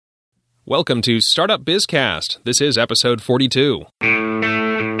Welcome to Startup Bizcast. This is episode 42.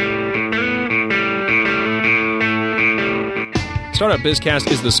 Startup Bizcast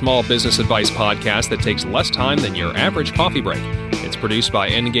is the small business advice podcast that takes less time than your average coffee break. It's produced by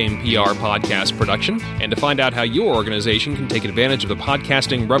Endgame PR Podcast Production, and to find out how your organization can take advantage of the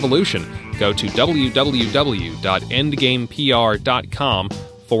podcasting revolution, go to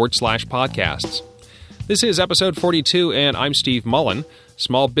www.endgamepr.com/podcasts. This is episode 42, and I'm Steve Mullen.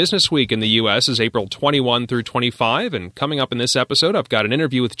 Small Business Week in the U.S. is April 21 through 25, and coming up in this episode, I've got an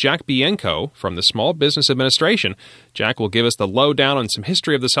interview with Jack Bienko from the Small Business Administration. Jack will give us the lowdown on some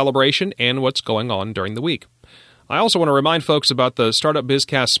history of the celebration and what's going on during the week. I also want to remind folks about the Startup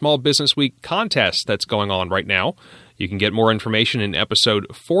Bizcast Small Business Week contest that's going on right now. You can get more information in episode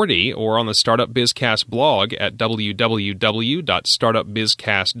 40 or on the Startup Bizcast blog at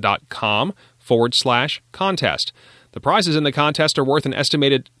www.startupbizcast.com/contest. The prizes in the contest are worth an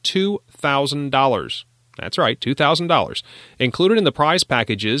estimated $2,000. That's right, $2,000. Included in the prize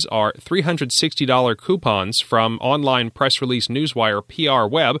packages are $360 coupons from online press release newswire PR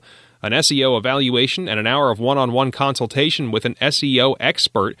Web, an SEO evaluation, and an hour of one-on-one consultation with an SEO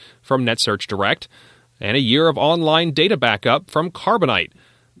expert from NetSearch Direct, and a year of online data backup from Carbonite.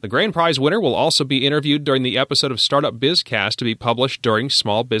 The grand prize winner will also be interviewed during the episode of Startup Bizcast to be published during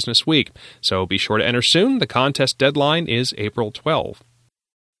Small Business Week. So be sure to enter soon. The contest deadline is April 12.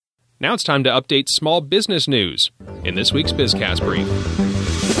 Now it's time to update small business news in this week's Bizcast Brief.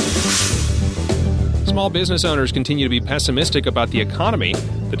 Small business owners continue to be pessimistic about the economy.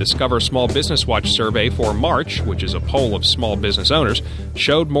 The Discover Small Business Watch survey for March, which is a poll of small business owners,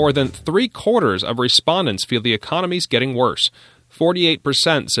 showed more than 3/4 of respondents feel the economy's getting worse.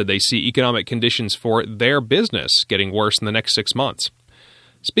 48% said they see economic conditions for their business getting worse in the next 6 months.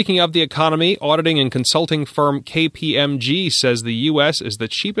 Speaking of the economy, auditing and consulting firm KPMG says the U.S. is the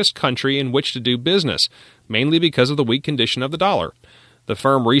cheapest country in which to do business, mainly because of the weak condition of the dollar. The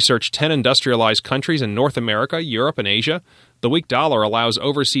firm researched 10 industrialized countries in North America, Europe, and Asia. The weak dollar allows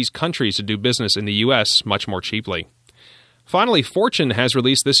overseas countries to do business in the U.S. much more cheaply. Finally, Fortune has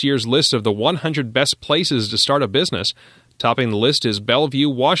released this year's list of the 100 best places to start a business. Topping the list is Bellevue,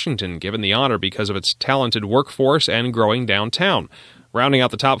 Washington, given the honor because of its talented workforce and growing downtown. Rounding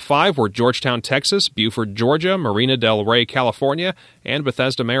out the top 5 were Georgetown, Texas, Buford, Georgia, Marina del Rey, California, and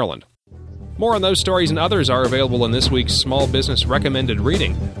Bethesda, Maryland. More on those stories and others are available in this week's Small Business Recommended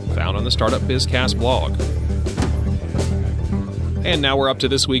Reading, found on the Startup Bizcast blog. And now we're up to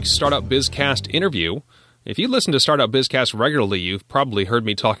this week's Startup Bizcast interview. If you listen to Startup Bizcast regularly, you've probably heard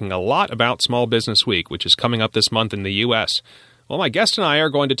me talking a lot about Small Business Week, which is coming up this month in the U.S. Well, my guest and I are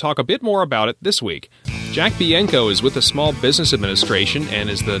going to talk a bit more about it this week. Jack Bienko is with the Small Business Administration and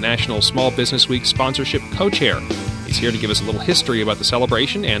is the National Small Business Week Sponsorship Co-Chair. He's here to give us a little history about the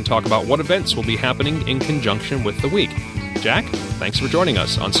celebration and talk about what events will be happening in conjunction with the week. Jack, thanks for joining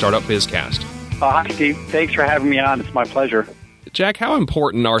us on Startup Bizcast. Hi, Steve. Thanks for having me on. It's my pleasure. Jack, how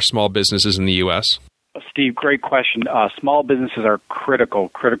important are small businesses in the U.S.? Steve, great question. Small businesses are critical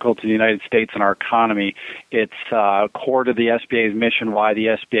to the United States and our economy. It's core to the SBA's mission, why the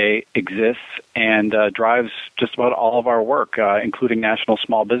SBA exists, and drives just about all of our work, including National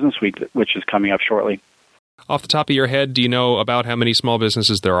Small Business Week, which is coming up shortly. Off the top of your head, do you know about how many small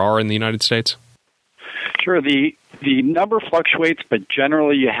businesses there are in the United States? Sure. The number fluctuates, but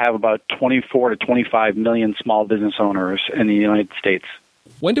generally you have about 24 to 25 million small business owners in the United States.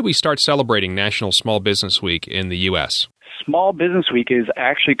 When did we start celebrating National Small Business Week in the U.S.? Small Business Week is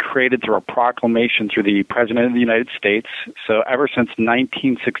actually created through a proclamation through the President of the United States. So ever since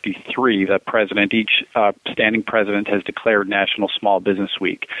 1963, each standing president has declared National Small Business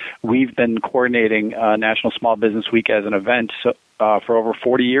Week. We've been coordinating National Small Business Week as an event for over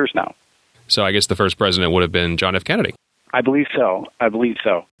 40 years now. So I guess the first president would have been John F. Kennedy. I believe so.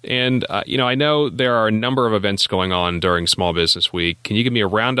 And, I know there are a number of events going on during Small Business Week. Can you give me a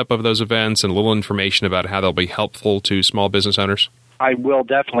roundup of those events and a little information about how they'll be helpful to small business owners? I will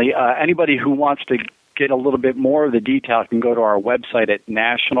definitely. Anybody who wants to get a little bit more of the detail can go to our website at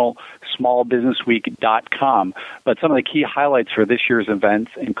nationalsmallbusinessweek.com. But some of the key highlights for this year's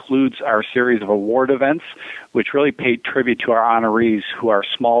events includes our series of award events, which really pay tribute to our honorees who are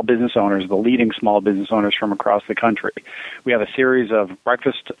small business owners, the leading small business owners from across the country. We have a series of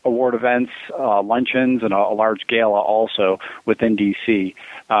breakfast award events, luncheons, and a large gala also within D.C.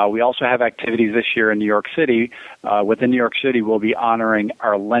 We also have activities this year in New York City. Within New York City, we'll be honoring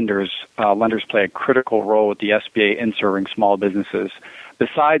our lenders. Lenders play a critical role with the SBA in serving small businesses.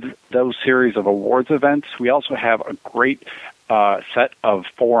 Besides those series of awards events, we also have a great set of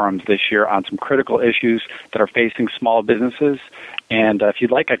forums this year on some critical issues that are facing small businesses. And if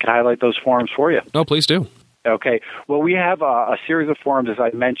you'd like, I can highlight those forums for you. Oh, please do. Okay. Well, we have a series of forums, as I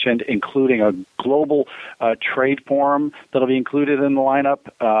mentioned, including a global trade forum that'll be included in the lineup,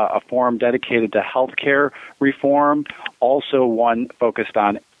 a forum dedicated to healthcare reform, also one focused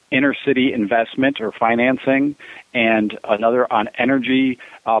on inner-city investment or financing, and another on energy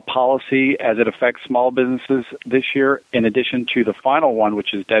policy as it affects small businesses this year, in addition to the final one,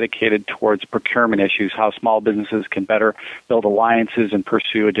 which is dedicated towards procurement issues, how small businesses can better build alliances and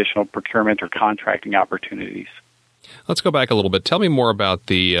pursue additional procurement or contracting opportunities. Let's go back a little bit. Tell me more about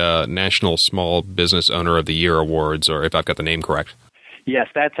the National Small Business Owner of the Year Awards, or if I've got the name correct. Yes,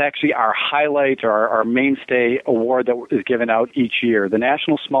 that's actually our highlight, or our mainstay award that is given out each year. The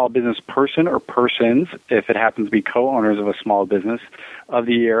National Small Business Person or Persons, if it happens to be co-owners of a small business, of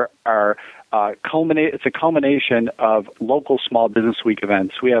the year are it's a culmination of local Small Business Week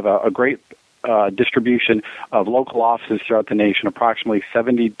events. We have a great distribution of local offices throughout the nation, approximately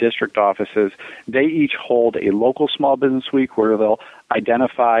 70 district offices. They each hold a local Small Business Week where they'll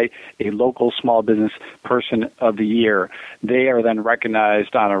identify a local small business person of the year. They are then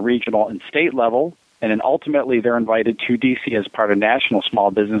recognized on a regional and state level, and then ultimately they're invited to D.C. as part of National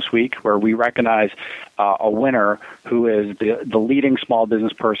Small Business Week, where we recognize a winner who is the leading small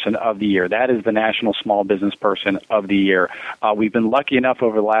business person of the year. That is the National Small Business Person of the Year. We've been lucky enough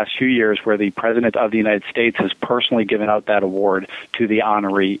over the last few years where the President of the United States has personally given out that award to the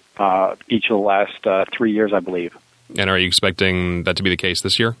honoree each of the last 3 years, I believe. And are you expecting that to be the case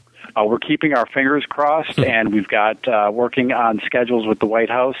this year? We're keeping our fingers crossed, and we've got working on schedules with the White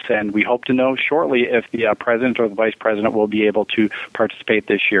House, and we hope to know shortly if the President or the Vice President will be able to participate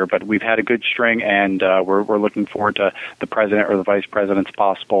this year. But we've had a good string, and we're looking forward to the President or the Vice President's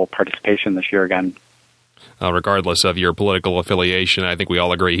possible participation this year again. Regardless of your political affiliation, I think we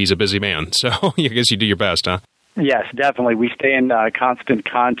all agree he's a busy man, so I guess you do your best, huh? Yes, definitely. We stay in constant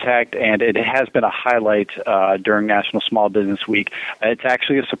contact, and it has been a highlight during National Small Business Week. It's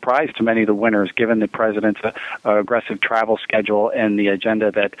actually a surprise to many of the winners, given the President's aggressive travel schedule and the agenda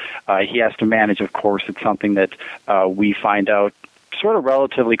that he has to manage. Of course, it's something that we find out sort of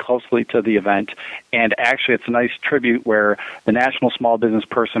relatively closely to the event, and actually it's a nice tribute where the National Small Business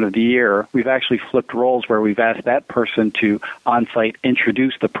Person of the Year, we've actually flipped roles where we've asked that person to on-site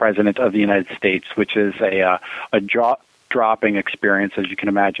introduce the President of the United States, which is a jaw-dropping experience, as you can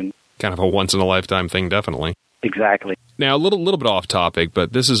imagine. Kind of a once-in-a-lifetime thing, definitely. Exactly. Now, a little bit off topic,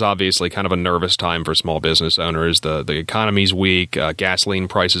 but this is obviously kind of a nervous time for small business owners. The economy's weak, gasoline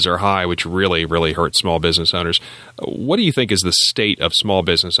prices are high, which really, really hurt small business owners. What do you think is the state of small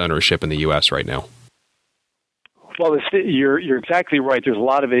business ownership in the U.S. right now? Well, you're exactly right. There's a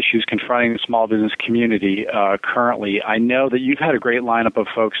lot of issues confronting the small business community currently. I know that you've had a great lineup of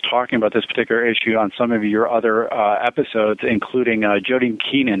folks talking about this particular issue on some of your other episodes, including Jody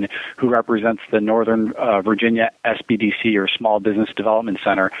Keenan, who represents the Northern Virginia SBDC, or Small Business Development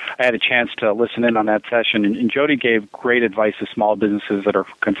Center. I had a chance to listen in on that session, and Jody gave great advice to small businesses that are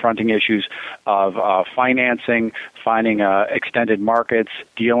confronting issues of financing, finding extended markets,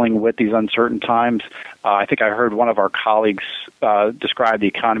 dealing with these uncertain times. I think I heard one of our colleagues describe the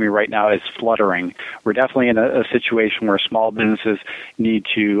economy right now as fluttering. We're definitely in a situation where small businesses need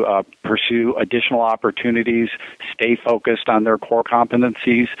to pursue additional opportunities, stay focused on their core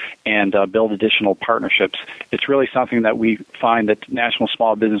competencies, and build additional partnerships. It's really something that we find that National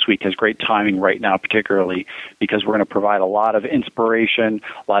Small Business Week has great timing right now, particularly because we're going to provide a lot of inspiration,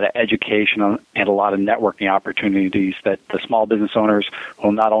 a lot of education, and a lot of networking opportunities that the small business owners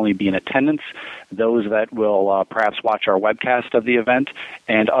will not only be in attendance, those that will perhaps watch our webcast of the event,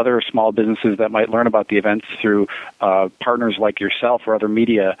 and other small businesses that might learn about the events through partners like yourself or other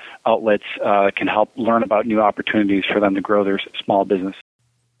media outlets can help learn about new opportunities for them to grow their small business.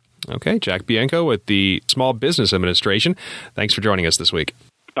 Okay, Jack Bianco with the Small Business Administration. Thanks for joining us this week.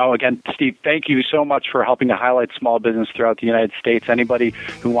 Oh, again, Steve, thank you so much for helping to highlight small business throughout the United States. Anybody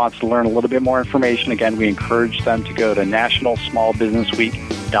who wants to learn a little bit more information, again, we encourage them to go to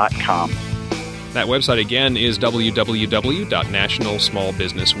nationalsmallbusinessweek.com. That website again is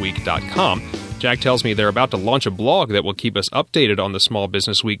www.nationalsmallbusinessweek.com. Jack tells me they're about to launch a blog that will keep us updated on the Small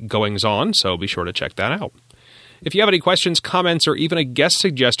Business Week goings-on, so be sure to check that out. If you have any questions, comments, or even a guest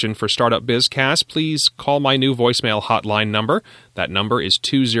suggestion for Startup BizCast, please call my new voicemail hotline number. That number is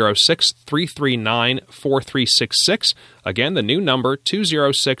 206-339-4366. Again, the new number,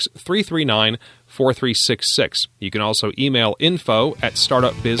 206-339-4366. You can also email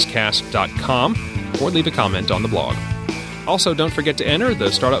info@startupbizcast.com or leave a comment on the blog. Also, don't forget to enter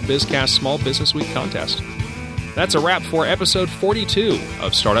the Startup BizCast Small Business Week contest. That's a wrap for episode 42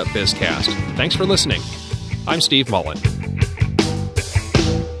 of Startup Bizcast. Thanks for listening. I'm Steve Mullen.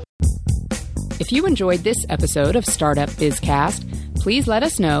 If you enjoyed this episode of Startup Bizcast, please let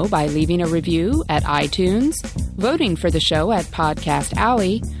us know by leaving a review at iTunes, voting for the show at Podcast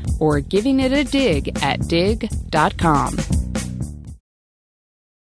Alley, or giving it a dig at dig.com.